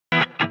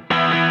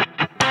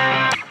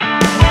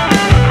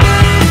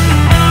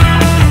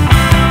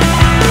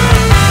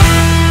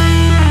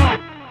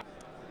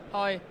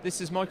Hi,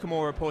 this is Michael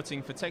Moore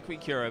reporting for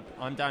TechWeekEurope.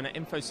 I'm down at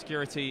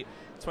InfoSecurity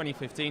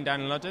 2015 down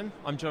in London.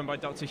 I'm joined by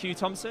Dr. Hugh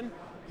Thompson,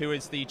 who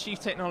is the Chief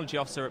Technology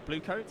Officer at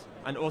Bluecoat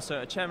and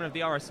also a Chairman of the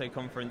RSA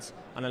Conference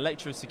and a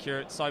Lecturer of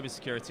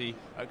Cybersecurity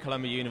at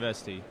Columbia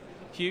University.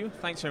 Hugh,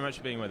 thanks very much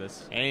for being with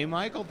us. Hey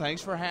Michael,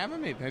 thanks for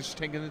having me. Thanks for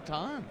taking the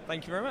time.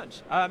 Thank you very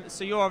much.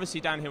 So you're obviously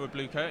down here with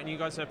Bluecoat and you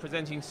guys are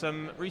presenting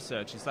some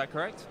research, is that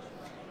correct?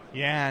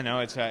 Yeah,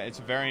 no, it's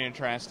a very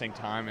interesting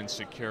time in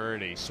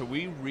security. So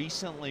we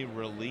recently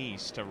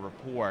released a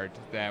report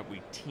that we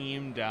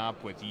teamed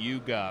up with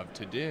YouGov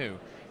to do,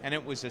 and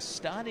it was a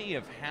study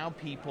of how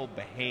people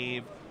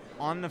behave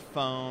on the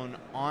phone,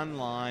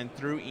 online,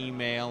 through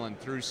email, and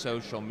through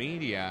social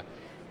media,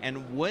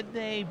 and would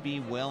they be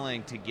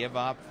willing to give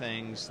up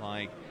things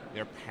like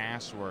their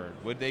password?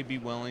 Would they be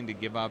willing to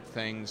give up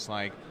things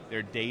like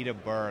their date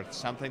of birth,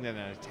 something that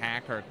an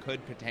attacker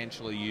could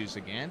potentially use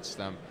against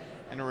them?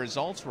 And the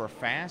results were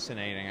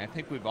fascinating. I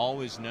think we've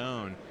always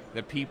known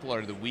that people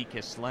are the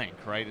weakest link,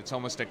 right? It's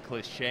almost a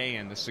cliche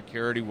in the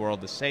security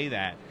world to say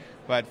that.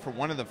 But for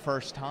one of the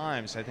first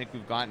times, I think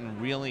we've gotten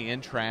really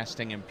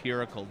interesting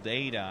empirical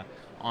data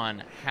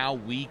on how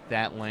weak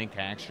that link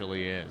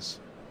actually is.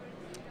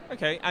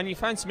 Okay, and you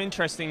found some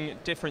interesting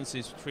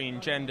differences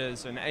between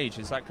genders and age,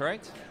 is that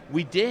correct?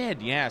 We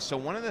did, yeah. So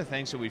one of the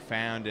things that we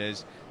found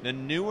is the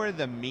newer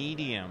the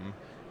medium,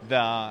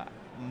 the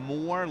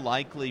more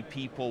likely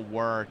people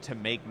were to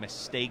make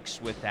mistakes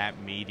with that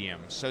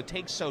medium. So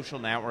take social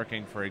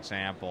networking, for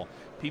example.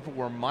 People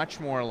were much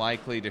more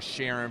likely to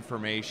share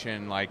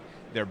information like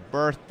their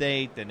birth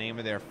date, the name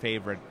of their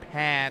favorite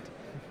pet,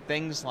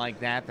 things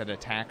like that that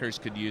attackers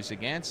could use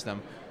against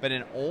them. But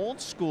in old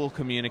school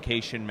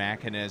communication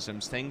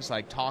mechanisms, things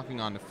like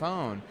talking on the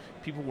phone,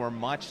 people were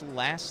much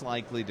less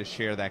likely to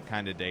share that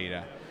kind of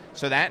data.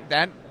 So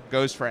that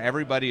goes for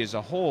everybody as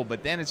a whole,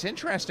 but then it's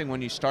interesting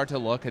when you start to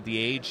look at the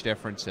age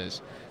differences.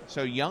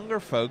 So younger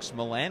folks,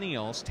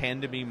 millennials,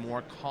 tend to be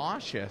more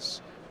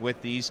cautious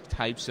with these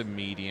types of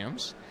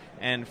mediums,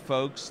 and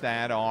folks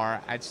that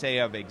are, I'd say,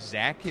 of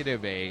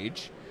executive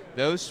age,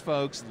 those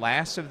folks,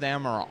 less of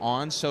them are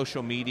on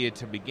social media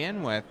to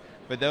begin with,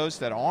 but those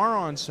that are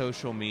on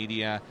social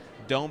media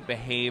don't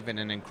behave in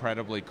an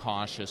incredibly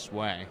cautious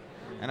way.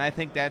 And I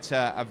think that's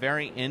a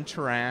very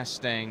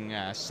interesting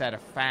set of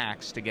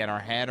facts to get our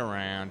head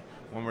around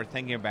when we're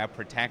thinking about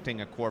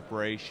protecting a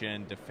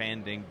corporation,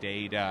 defending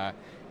data.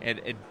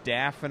 It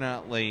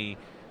definitely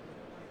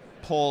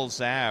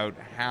pulls out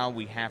how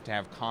we have to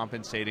have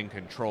compensating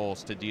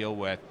controls to deal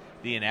with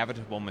the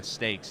inevitable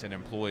mistakes that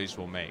employees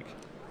will make.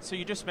 So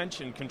you just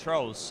mentioned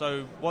controls,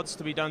 so what's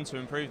to be done to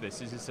improve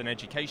this? Is this an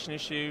education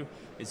issue?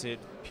 Is it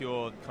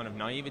pure kind of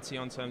naivety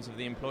on terms of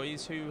the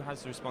employees? Who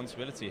has the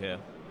responsibility here?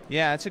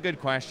 Yeah, that's a good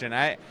question.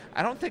 I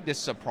don't think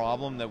this is a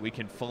problem that we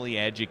can fully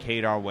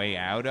educate our way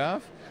out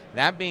of.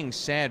 That being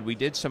said, we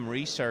did some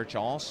research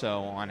also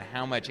on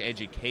how much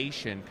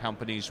education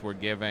companies were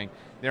giving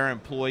their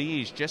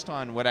employees just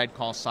on what I'd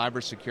call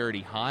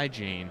cybersecurity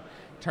hygiene.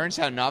 Turns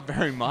out not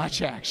very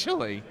much,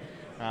 actually.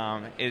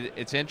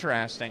 It's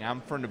interesting.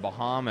 I'm from the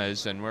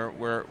Bahamas, and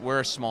we're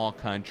a small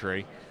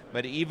country,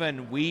 but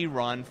even we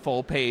run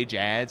full-page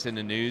ads in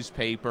the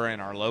newspaper in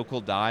our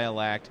local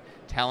dialect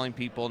telling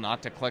people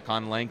not to click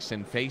on links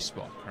in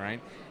Facebook, right?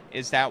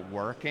 Is that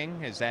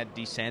working? Is that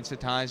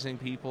desensitizing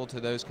people to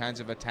those kinds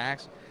of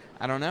attacks?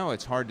 I don't know.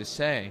 It's hard to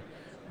say.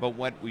 But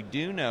what we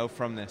do know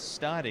from this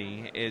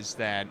study is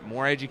that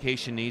more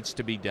education needs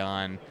to be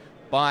done,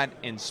 but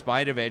in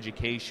spite of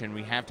education,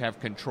 we have to have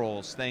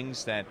controls,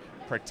 things that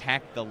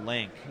protect the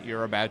link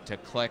you're about to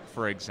click,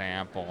 for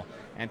example,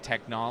 and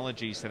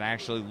technologies that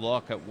actually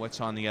look at what's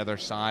on the other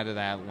side of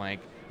that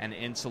link and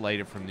insulate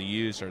it from the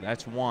user.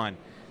 That's one.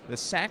 The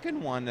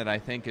second one that I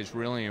think is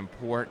really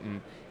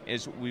important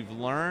is we've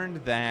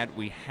learned that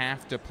we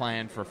have to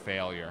plan for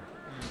failure.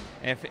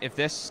 If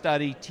this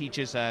study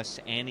teaches us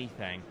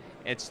anything,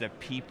 it's that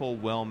people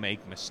will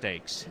make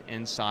mistakes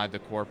inside the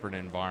corporate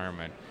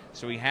environment.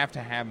 So we have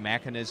to have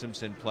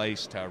mechanisms in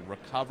place to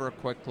recover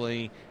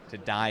quickly, to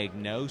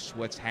diagnose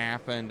what's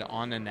happened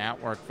on the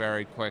network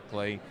very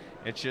quickly.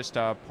 It's just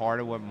a part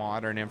of what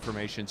modern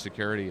information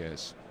security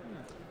is.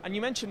 And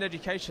you mentioned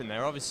education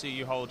there. Obviously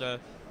you hold a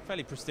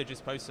fairly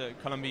prestigious post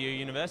at Columbia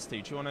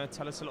University. Do you want to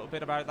tell us a little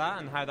bit about that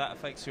and how that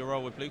affects your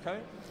role with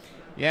Bluecoat?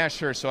 Yeah,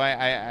 sure. So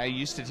I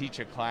used to teach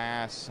a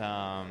class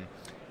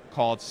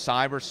called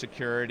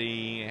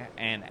Cybersecurity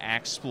and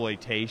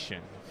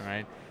Exploitation,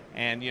 right?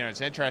 And you know,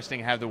 it's interesting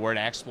to have the word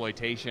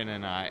exploitation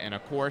in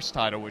a course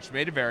title, which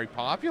made it very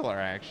popular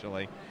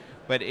actually.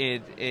 But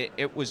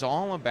it was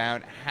all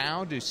about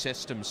how do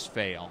systems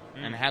fail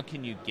and how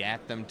can you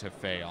get them to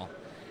fail.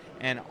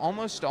 And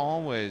almost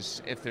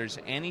always, if there's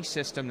any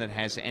system that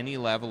has any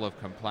level of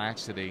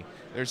complexity,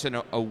 there's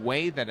a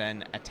way that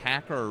an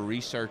attacker or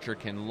researcher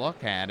can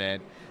look at it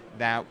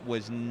that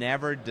was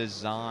never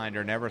designed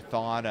or never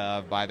thought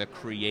of by the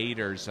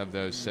creators of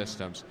those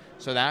systems.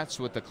 So that's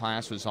what the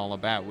class was all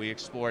about. We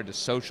explored the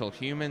social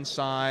human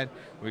side,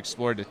 we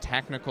explored the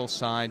technical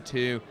side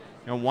too.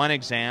 One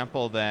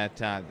example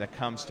that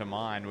comes to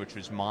mind, which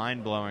was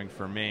mind-blowing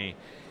for me,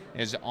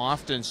 is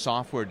often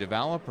software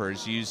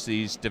developers use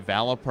these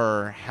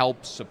developer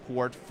help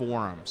support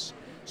forums.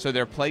 So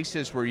they're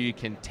places where you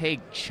can take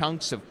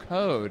chunks of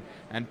code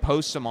and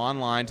post them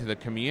online to the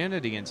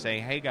community and say,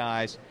 hey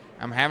guys,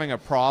 I'm having a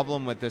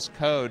problem with this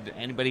code.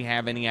 Anybody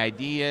have any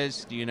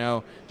ideas? Do you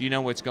know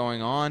what's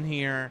going on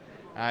here?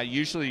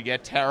 Usually you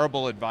get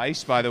terrible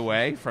advice, by the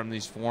way, from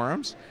these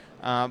forums.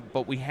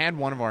 But we had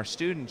one of our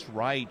students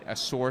write a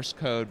source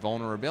code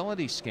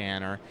vulnerability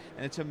scanner,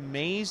 and it's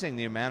amazing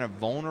the amount of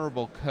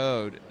vulnerable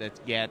code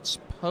that gets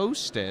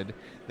posted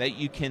that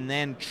you can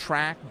then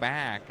track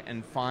back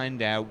and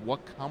find out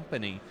what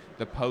company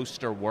the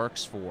poster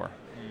works for.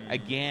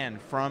 Again,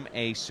 from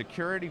a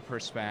security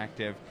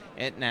perspective,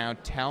 it now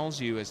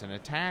tells you as an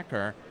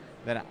attacker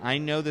that I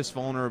know this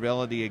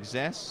vulnerability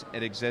exists,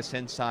 it exists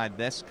inside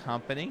this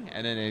company,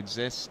 and it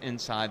exists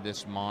inside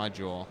this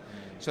module.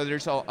 So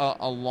there's a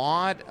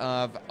lot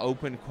of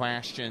open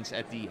questions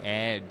at the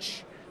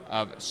edge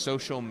of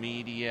social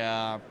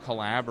media,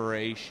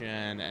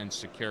 collaboration, and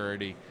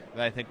security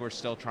that I think we're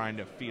still trying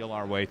to feel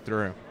our way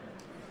through.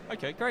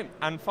 Okay, great.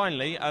 And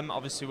finally,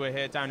 obviously we're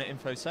here down at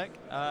InfoSec.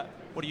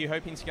 What are you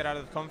hoping to get out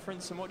of the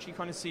conference, and what do you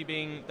kind of see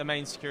being the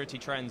main security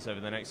trends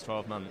over the next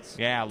 12 months?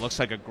 Yeah, it looks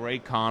like a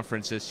great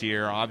conference this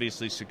year.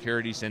 Obviously,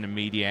 security's in the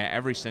media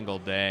every single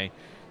day.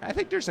 I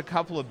think there's a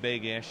couple of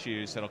big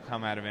issues that'll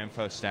come out of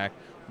InfoSec.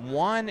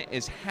 One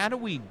is, how do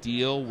we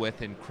deal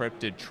with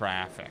encrypted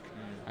traffic?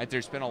 Right,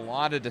 there's been a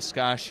lot of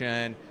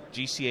discussion.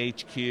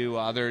 GCHQ,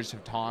 others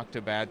have talked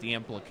about the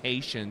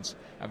implications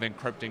of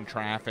encrypting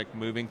traffic,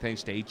 moving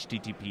things to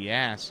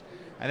HTTPS.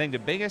 I think the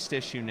biggest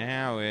issue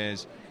now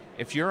is,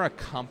 if you're a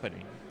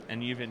company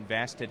and you've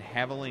invested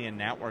heavily in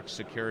network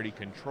security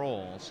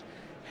controls,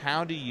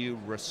 how do you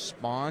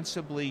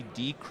responsibly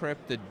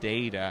decrypt the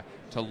data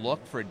to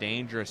look for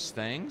dangerous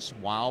things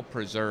while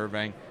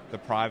preserving the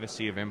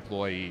privacy of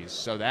employees?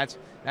 So that's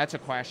a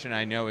question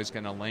I know is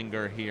going to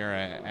linger here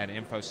at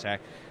InfoSec.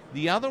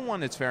 The other one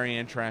that's very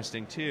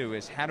interesting too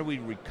is, how do we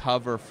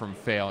recover from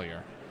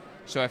failure?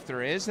 So if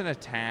there is an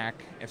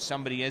attack, if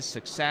somebody is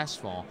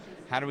successful,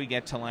 how do we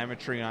get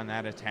telemetry on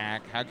that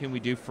attack? How can we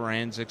do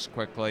forensics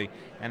quickly?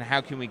 And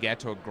how can we get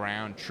to a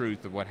ground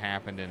truth of what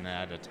happened in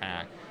that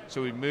attack?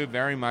 So we've moved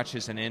very much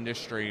as an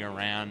industry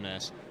around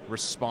this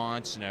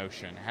response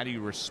notion. How do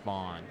you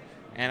respond?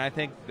 And I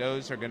think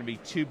those are going to be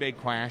two big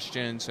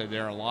questions. So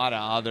there are a lot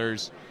of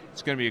others.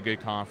 It's going to be a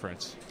good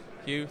conference.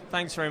 Hugh,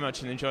 thanks very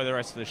much, and enjoy the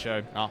rest of the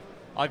show.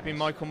 I've been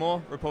Michael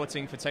Moore,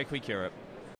 reporting for TechWeek Europe.